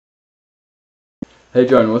Hey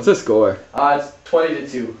Jordan, what's the score? It's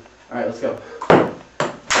 20-2. Alright, let's go.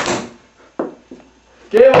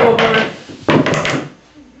 Game over!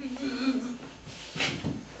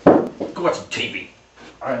 Go watch some TV.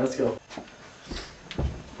 Alright, let's go.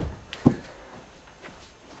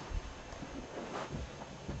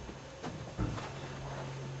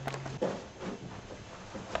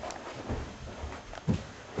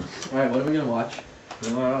 Alright, what are we gonna watch? I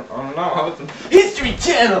don't know. History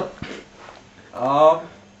Channel!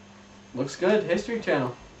 Looks good. History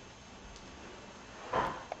Channel.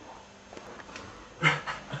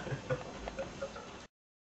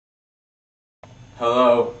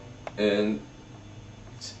 Hello, and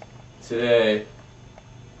today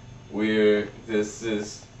this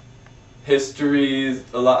is Hiztorys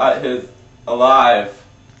Alive,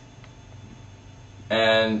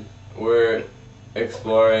 and we're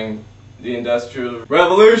exploring the Industrial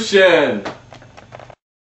Revolution.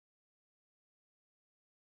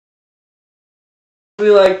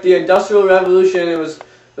 Like the Industrial Revolution, it was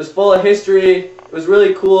full of history. It was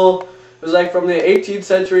really cool. It was like from the 18th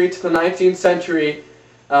century to the 19th century. It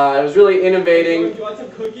was really innovating. Do you want some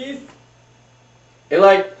cookies? It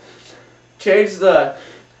like changed the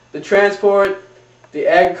transport, the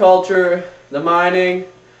agriculture, the mining,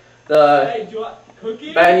 the Hey, do you want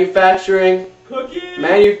cookies? manufacturing. Cookies?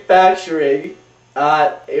 Manufacturing.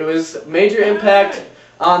 It was major impact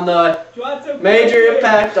on the Do you want some major cookies?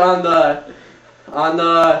 impact on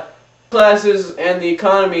the classes and the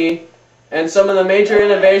economy, and some of the major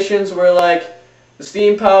innovations were like the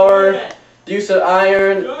steam power, the use of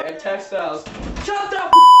iron, and textiles. Shut the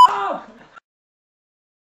f up!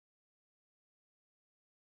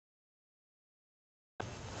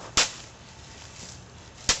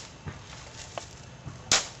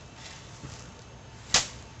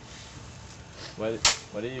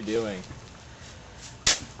 What are you doing?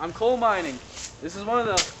 I'm coal mining. This is one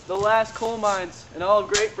of the last coal mines in all of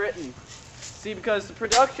Great Britain. See, because the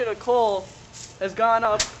production of coal has gone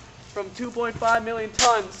up from 2.5 million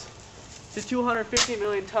tons to 250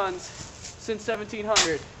 million tons since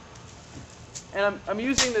 1700. And I'm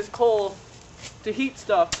using this coal to heat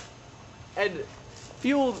stuff, and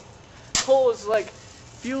coal is like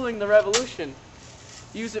fueling the revolution.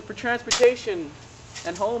 Use it for transportation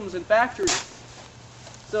and homes and factories.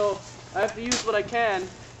 So I have to use what I can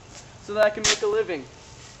so that I can make a living.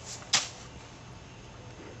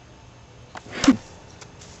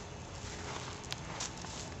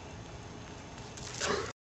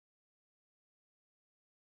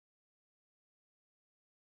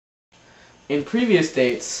 In previous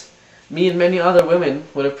dates, me and many other women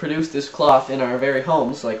would have produced this cloth in our very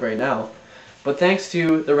homes, like right now. But thanks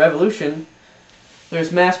to the revolution,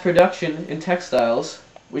 there's mass production in textiles,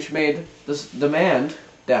 which made the demand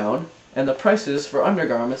down, and the prices for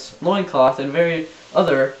undergarments, loincloth, and very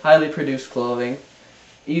other highly produced clothing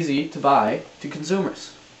easy to buy to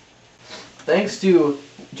consumers. Thanks to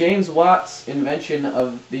James Watt's invention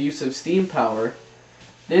of the use of steam power,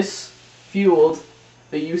 this fueled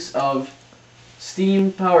the use of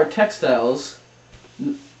steam-powered textiles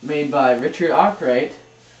made by Richard Arkwright,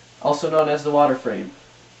 also known as the water frame.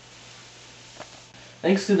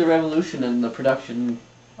 Thanks to the revolution in the production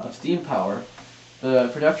of steam power, the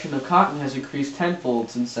production of cotton has increased tenfold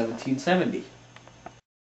since 1770.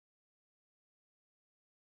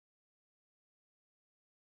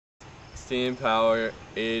 Steam power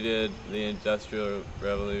aided the Industrial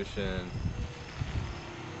Revolution.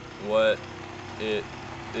 What it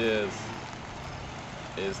is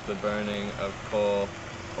the burning of coal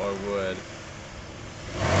or wood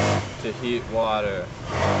to heat water.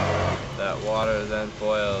 That water then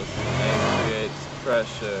boils and creates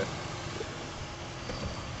pressure,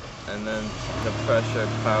 and then the pressure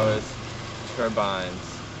powers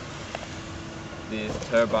turbines. These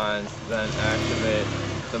turbines then activate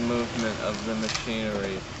the movement of the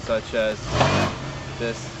machinery, such as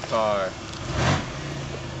this car.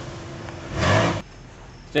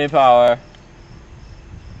 Steam power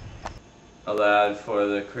allowed for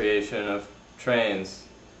the creation of trains.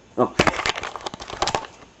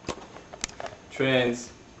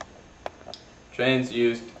 Trains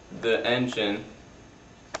used the engine,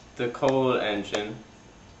 the coal engine,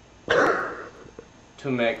 to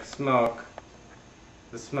make smoke.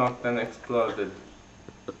 The smoke then exploded.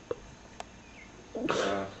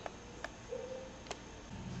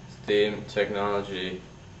 Steam technology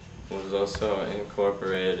was also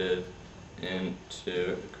incorporated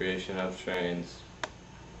into the creation of trains.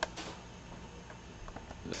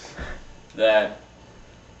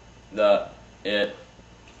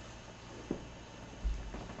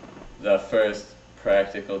 The first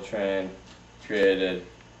practical train created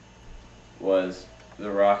was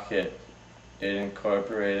the rocket, it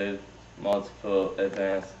incorporated multiple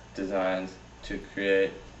advanced designs to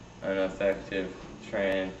create an effective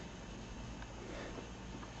train.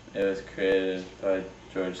 It was created by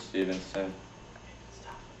George Stephenson.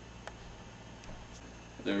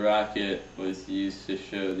 The rocket was used to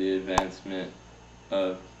show the advancement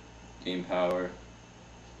of steam power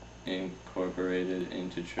incorporated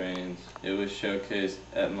into trains. It was showcased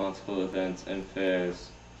at multiple events and fairs.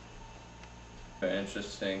 The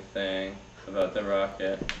interesting thing about the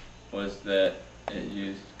rocket was that it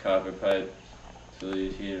used copper pipe to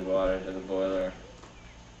lead heated water to the boiler.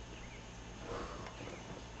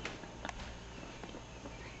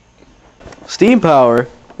 Steam power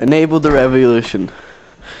enabled the revolution.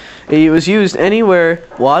 It was used anywhere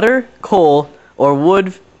water, coal, or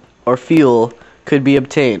wood or fuel could be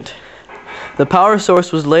obtained. The power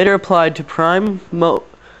source was later applied to prime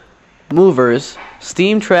movers,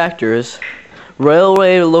 steam tractors,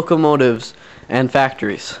 railway locomotives, and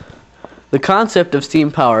factories. The concept of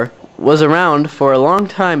steam power was around for a long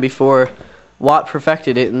time before Watt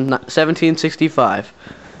perfected it in 1765,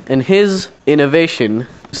 and his innovation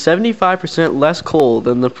 75% less coal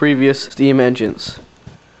than the previous steam engines.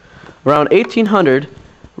 Around 1800,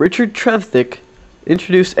 Richard Trevithick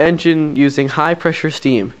introduced engine using high-pressure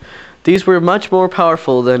steam. These were much more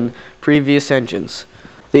powerful than previous engines.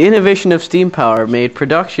 The innovation of steam power made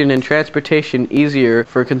production and transportation easier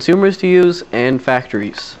for consumers to use and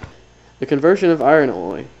factories. The conversion of iron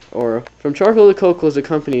ore from charcoal to coke was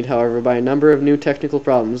accompanied, however, by a number of new technical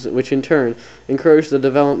problems, which in turn encouraged the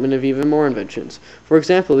development of even more inventions. For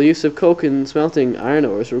example, the use of coke in smelting iron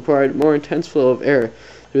ores required more intense flow of air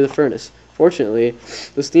through the furnace. Fortunately,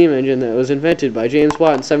 the steam engine that was invented by James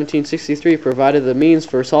Watt in 1763 provided the means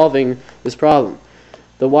for solving this problem.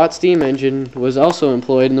 The Watt steam engine was also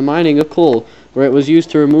employed in the mining of coal, where it was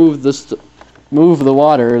used to remove the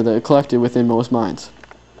water that collected within most mines.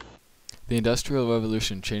 The Industrial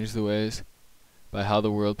Revolution changed the ways by how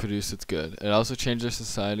the world produced its good. It also changed our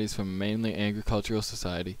societies from a mainly agricultural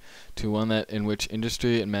society to one in which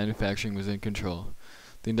industry and manufacturing was in control.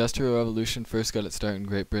 The Industrial Revolution first got its start in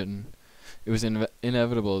Great Britain. It was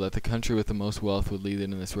inevitable that the country with the most wealth would lead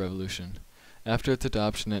in this revolution. After its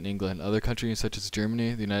adoption in England, other countries such as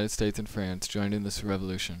Germany, the United States, and France joined in this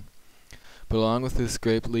revolution. But along with this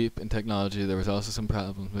great leap in technology, there was also some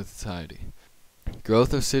problems with society.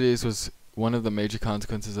 Growth of cities was one of the major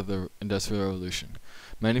consequences of the Industrial Revolution.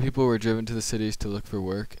 Many people were driven to the cities to look for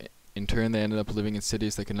work. In turn, they ended up living in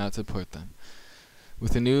cities that could not support them.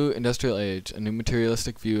 With the new industrial age, a new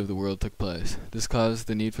materialistic view of the world took place. This caused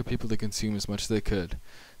the need for people to consume as much as they could.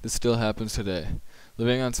 This still happens today.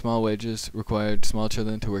 Living on small wages required small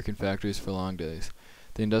children to work in factories for long days.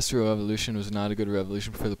 The Industrial Revolution was not a good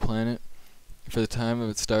revolution for the planet. For the time of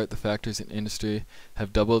its start, the factories and industry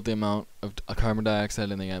have doubled the amount of carbon dioxide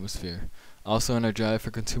in the atmosphere. Also, in our drive for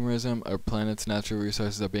consumerism, our planet's natural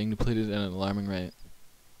resources are being depleted at an alarming rate.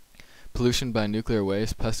 Pollution by nuclear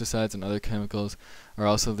waste, pesticides, and other chemicals are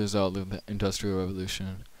also the result of the Industrial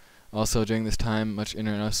Revolution. Also, during this time, much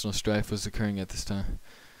international strife was occurring at this time.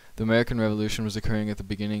 The American Revolution was occurring at the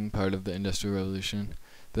beginning part of the Industrial Revolution.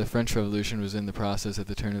 The French Revolution was in the process at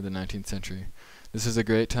the turn of the 19th century. This is a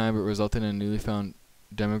great time, but resulted in newly found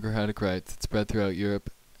democratic rights that spread throughout Europe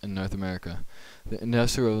and North America. The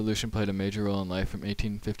Industrial Revolution played a major role in life from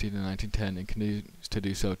 1850 to 1910 and continues to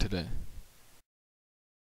do so today.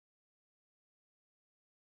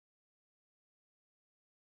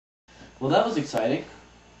 Well, that was exciting.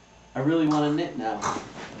 I really want to knit now.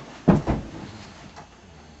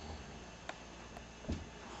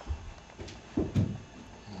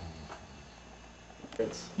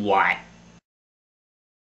 What?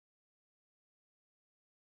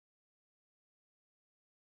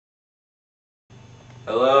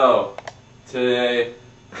 Hello. Today.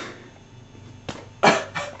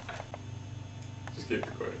 Just keep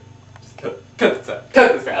recording. Just cut this out.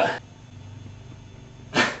 Cut this out.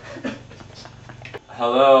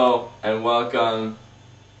 Hello and welcome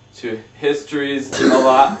to Hiztorys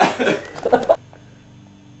Alive.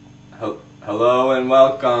 Hello and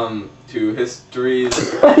welcome to Hiztorys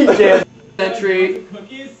Century.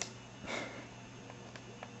 Cookies?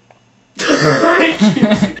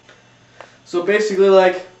 So basically,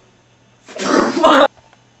 like,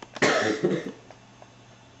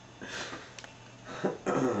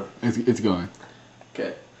 It's going.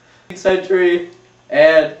 okay, century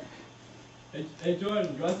and Hey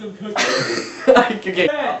Jordan, you want some cookies?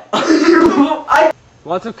 okay.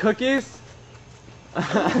 Want some cookies?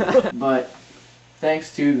 But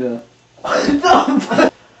thanks to the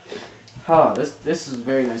this is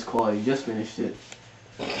very nice quality. Just finished it.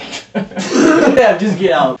 Yeah, just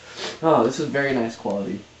get out. Oh, this is very nice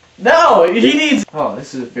quality. No, he needs. Oh,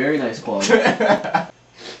 this is very nice quality.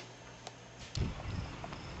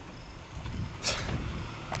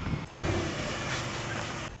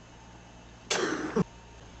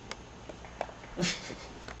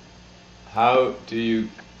 How do you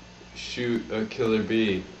shoot a killer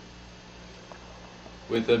bee?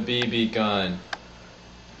 With a BB gun.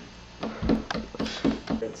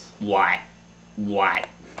 What? What?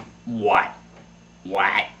 What?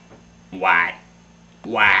 What? What?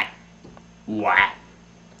 What? What?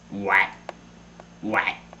 What?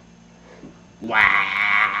 What? What?